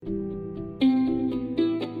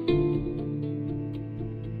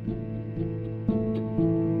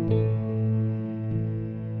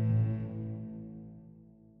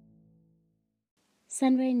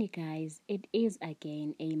Sanweni guys, it is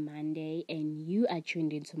again a Monday and you are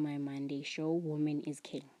tuned into my Monday show, Woman is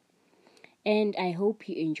King. And I hope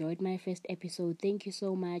you enjoyed my first episode. Thank you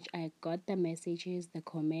so much. I got the messages, the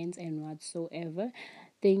comments and whatsoever.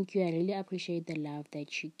 Thank you. I really appreciate the love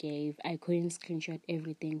that you gave. I couldn't screenshot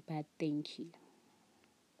everything, but thank you.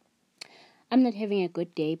 I'm not having a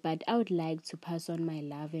good day, but I would like to pass on my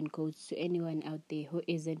love and quotes to anyone out there who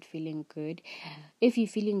isn't feeling good. If you're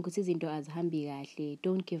feeling good,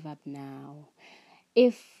 don't give up now.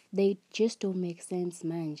 If they just don't make sense,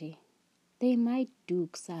 manje, they might do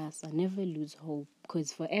kusasa. Never lose hope,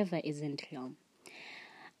 because forever isn't real.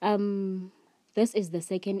 This is the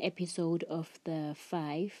second episode of the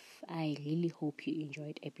 5. I really hope you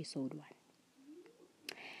enjoyed episode 1.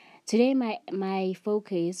 Today, my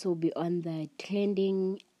focus will be on the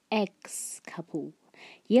trending ex couple.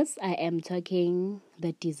 Yes, I am talking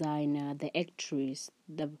the designer, the actress,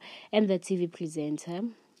 and the TV presenter,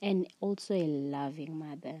 and also a loving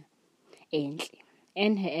mother, Ainsley,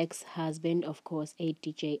 and her ex-husband, of course, a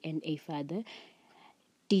DJ and a father,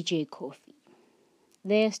 DJ Kofi.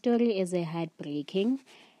 Their story is a heartbreaking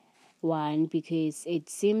one because it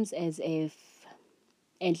seems as if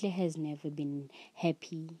Ainsley has never been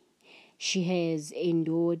happy. She has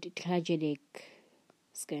endured tragic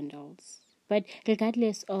scandals. But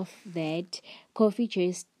regardless of that, Kofi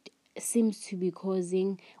just seems to be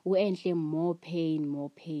causing Uenhle more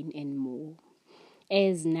pain, and more.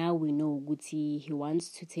 As now we know, Guti, he wants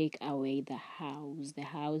to take away the house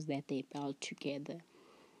that they built together.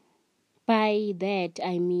 By that,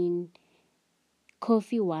 I mean,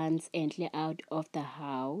 Kofi wants Entle out of the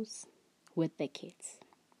house with the kids.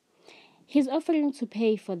 He's offering to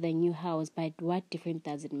pay for the new house, but what difference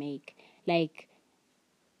does it make? Like,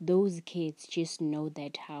 those kids just know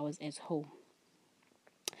that house as home.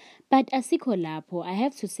 But asikho lapho, I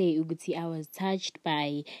have to say, Uguti, I was touched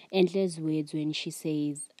by Entle's words when she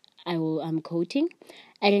says, I'm quoting,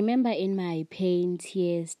 "I remember in my pain,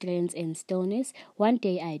 tears, strength, and stillness, one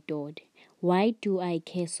day I thought, why do I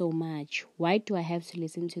care so much? Why do I have to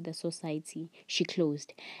listen to the society?" She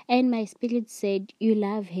closed. And my spirit said, you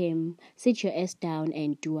love him. Sit your ass down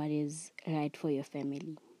and do what is right for your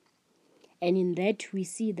family. And in that, we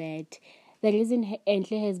see that the reason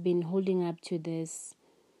Entle has been holding up to this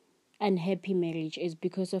unhappy marriage is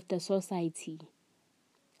because of the society,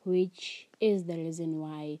 which is the reason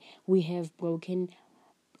why we have broken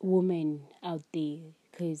women out there,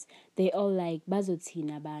 because they all like,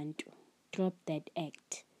 bazothina abantu. Drop that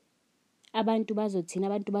act. Abantu bazothina,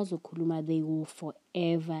 abantu bazokhuluma, they will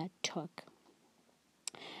forever talk.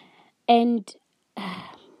 And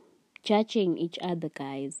judging each other,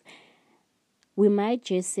 guys, we might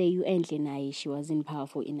just say Uenhle naye, she wasn't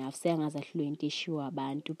powerful enough, but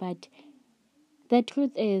the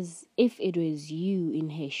truth is, if it was you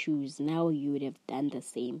in her shoes, now you would have done the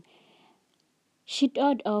same. She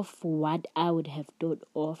thought of what I would have thought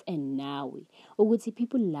of, and now Uguti,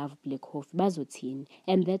 people love Black Coffee, bazothini,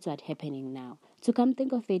 and that's what's happening now. To come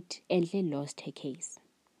think of it, Enhle lost her case.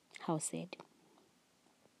 How sad.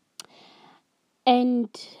 And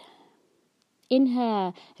in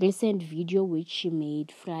her recent video, which she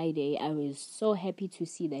made Friday, I was so happy to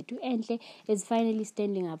see that Enhle is finally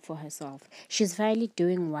standing up for herself. She's finally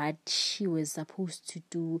doing what she was supposed to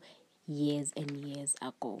do years and years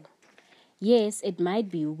ago. Yes, it might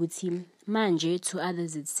be Uguti manje, to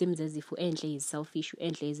others it seems as if Enhle is selfish,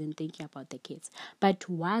 Enhle isn't thinking about the kids. But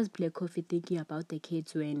was Black Coffee thinking about the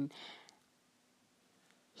kids when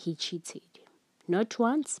he cheated? Not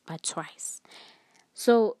once, but twice.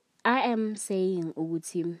 So I am saying,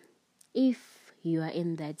 Uguti, if you are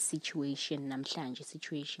in that situation, namhlanje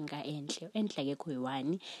situation ka Enhle akekho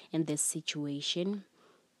yiwani in this situation,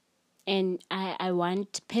 and I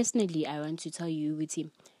want to tell you, Uguti,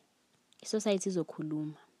 society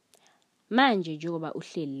izokhuluma. Manje njengoba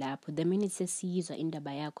uhleli lapho, the minute sesiyizwa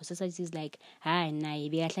indaba yakho, society is like, hayi naye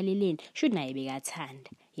bekahlaleleni, should naye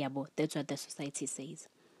bekathanda. Yabo, that's what the society says.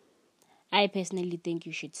 I personally think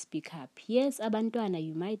you should speak up. Yes, abantwana,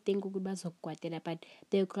 you might think ukuthi bazokukwatela, but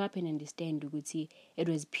they grow up and understand ukuthi it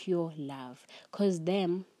was pure love. Because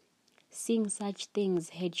them, seeing such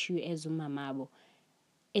things hurt you as umamabo,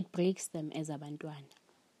 it breaks them as abantwana.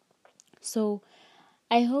 So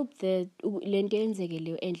I hope that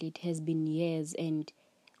it has been years and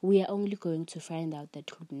we are only going to find out the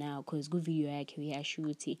truth now, because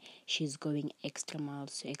she's going extra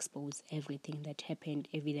miles to expose everything that happened,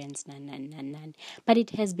 evidence, nan. But it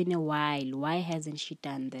has been a while. Why hasn't she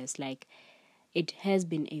done this? Like, it has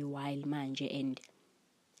been a while, manje, and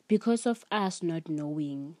because of us not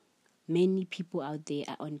knowing, many people out there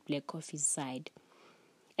are on Black Coffee's side.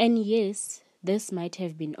 And yes, this might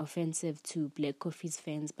have been offensive to Black Coffee's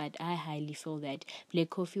fans, but I highly feel that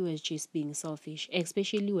Black Coffee was just being selfish,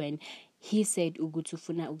 especially when he said ukuthi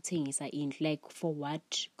ufuna ukuthengisa indlu. Like, for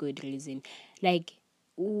what good reason? Like,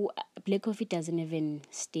 Black Coffee doesn't even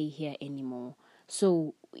stay here anymore,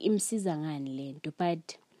 so imsiza ngani lento.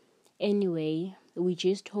 But anyway, we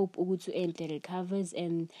just hope ukuthi Enhle recovers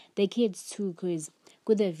and the kids too, because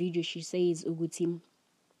with the video she says ukuthi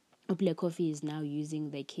Black Coffee is now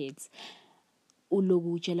using the kids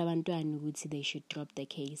uloku utshela abantwana ukuthi they should drop the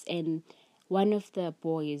case. And one of the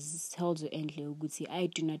boys tells Enhle ukuthi, I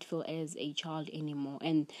do not feel as a child anymore,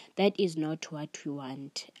 and that is not what we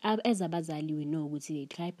want. As abazali, we know ukuthi they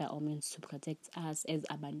try by all means to protect us as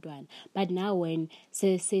abantwana, but now when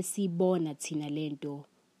sesibona thina lento,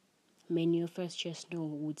 many of us just know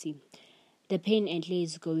ukuthi the pain Enhle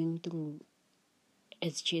is going through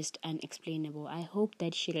is just unexplainable. I hope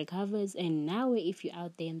that she recovers. And now, if you're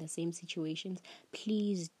out there in the same situations,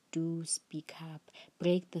 please do speak up.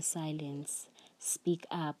 Break the silence. Speak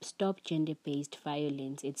up. Stop gender-based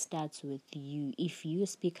violence. It starts with you. If you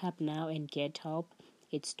speak up now and get help,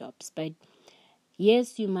 it stops. But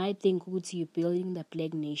yes, you might think you're building the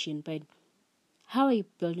Black nation, but how are you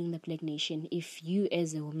building the Black nation if you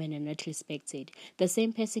as a woman are not respected? The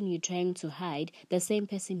same person you're trying to hide, the same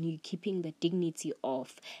person you're keeping the dignity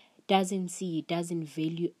of, doesn't see you, doesn't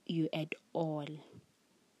value you at all.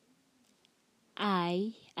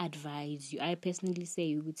 I advise you, I personally say,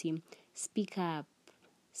 you team, speak up.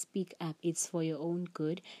 Speak up. It's for your own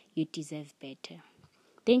good. You deserve better.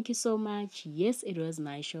 Thank you so much. Yes, it was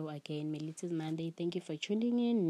my show again, Melita's Monday. Thank you for tuning in.